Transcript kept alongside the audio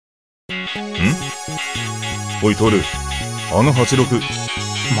おいトル、あの86。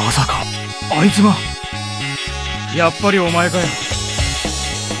まさかあいつが。やっぱりお前かよ。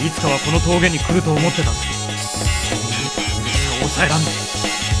いつかはこの峠に来ると思ってたぜ。抑えらんね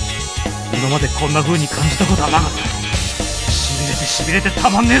え。今までこんな風に感じたことはなかった。しびれてた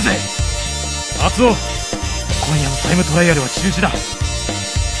まんねえぜ。厚尾、今夜のタイムトライアルは中止だ。たっ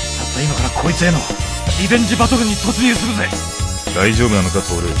た今からこいつへのリベンジバトルに突入するぜ。大丈夫なのか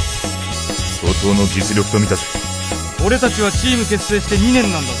トール、相当の実力と見たぜ。俺たちはチーム結成して2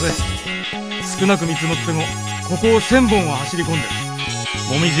年なんだぜ。少なく見積もってもここを1000本は走り込んでる。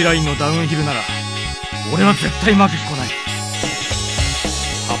もみじラインのダウンヒルなら俺は絶対負けっこない。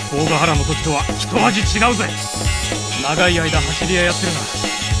八方ヶ原の時とは一味違うぜ。長い間走り屋やってるが、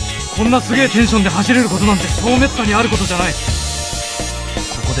こんなすげえテンションで走れることなんてそうめったにあることじゃない。こ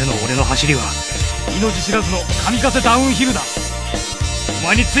こでの俺の走りは命知らずの神風ダウンヒルだ。お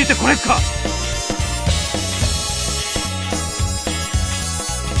前についてこれっか。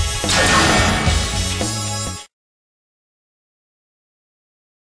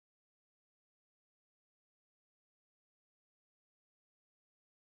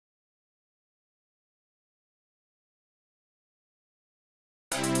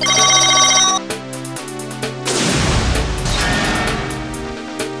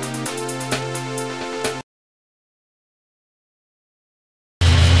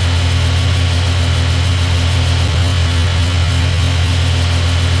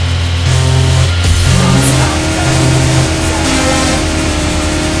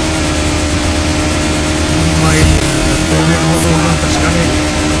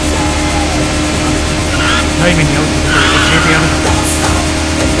対面に会うってことを教えてやるんだ。こ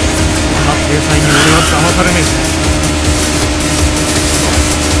んな体裁に俺は騙されねえぞ。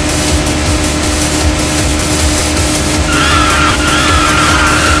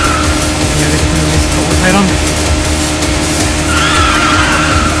見上げてくるメスが抑えらんねえ。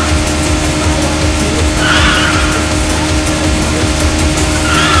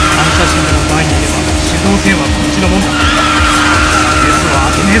反射神でも前にいれば主導権はこっちのもんだ。メス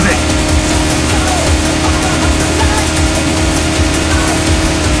は当てねえぜ。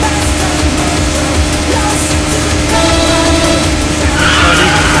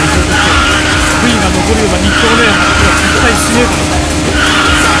残るような日当のようなことは絶対しねえからな。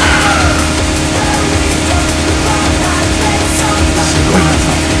すごいなさ。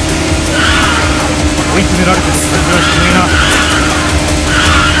追い詰められてる感じはしねえな。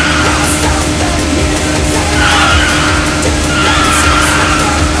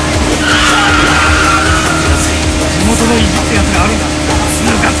地元の意地ってやつがあるんだ。抜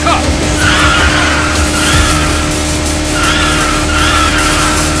かすか。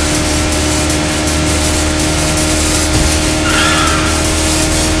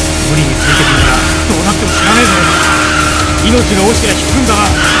無理についてくるならどうなっても知らねえぞ。命が惜しけりゃ引くんだな。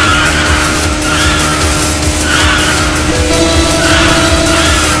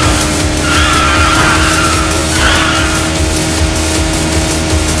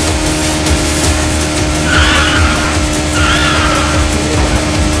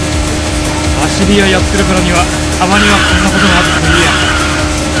走り屋やってるからにはたまにはこんなことがあってもいいや。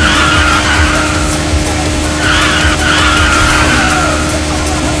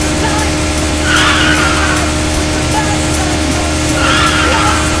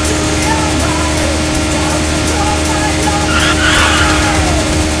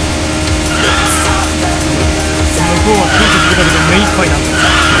向こうはついてくるだけで目いっぱいなんだ。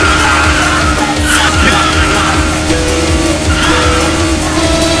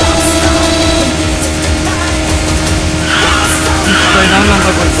一体何なんだ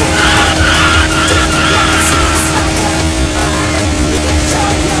こいつ。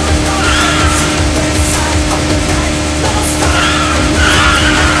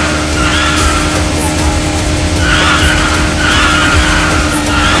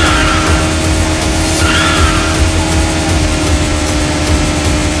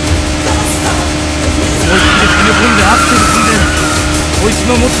こいつ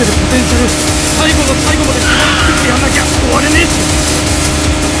の持ってるポテンシャル、最後の最後まで絞り作ってやんなきゃ終われねえし。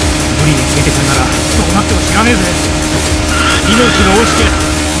無理についてくるならどうなっても知らねえぜ。命が惜しければ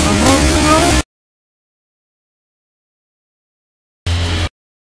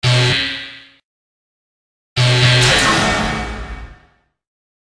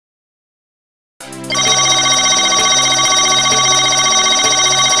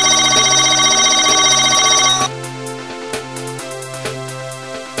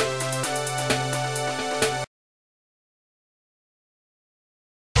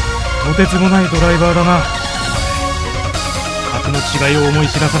とてつもないドライバーだな。格の違いを思い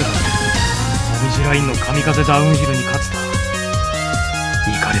知らされた。みじラインの神風ダウンヒルに勝つと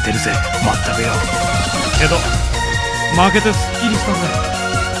イカれてるぜ、まったくよ。けど負けてすっきりしたぜ、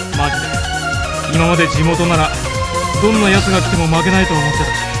マジで。今まで地元ならどんな奴が来ても負けないと思ってたし、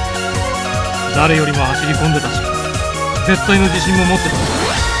誰よりも走り込んでたし、絶対の自信も持ってた。そ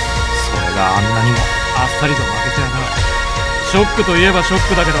れがあんなにもあっさりと負けちゃうな。ショックといえばショッ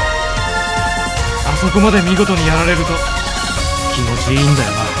クだけど、あそこまで見事にやられると気持ちいいんだ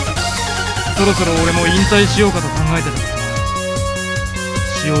よな。そろそろ俺も引退しようかと考えてたからな。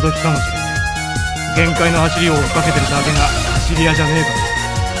潮時かもしれない。限界の走りを追っかけてるだけが走り屋じゃねえから。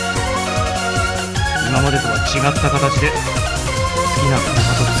今までとは違った形で好きな体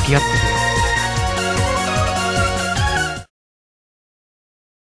と付き合ってくれ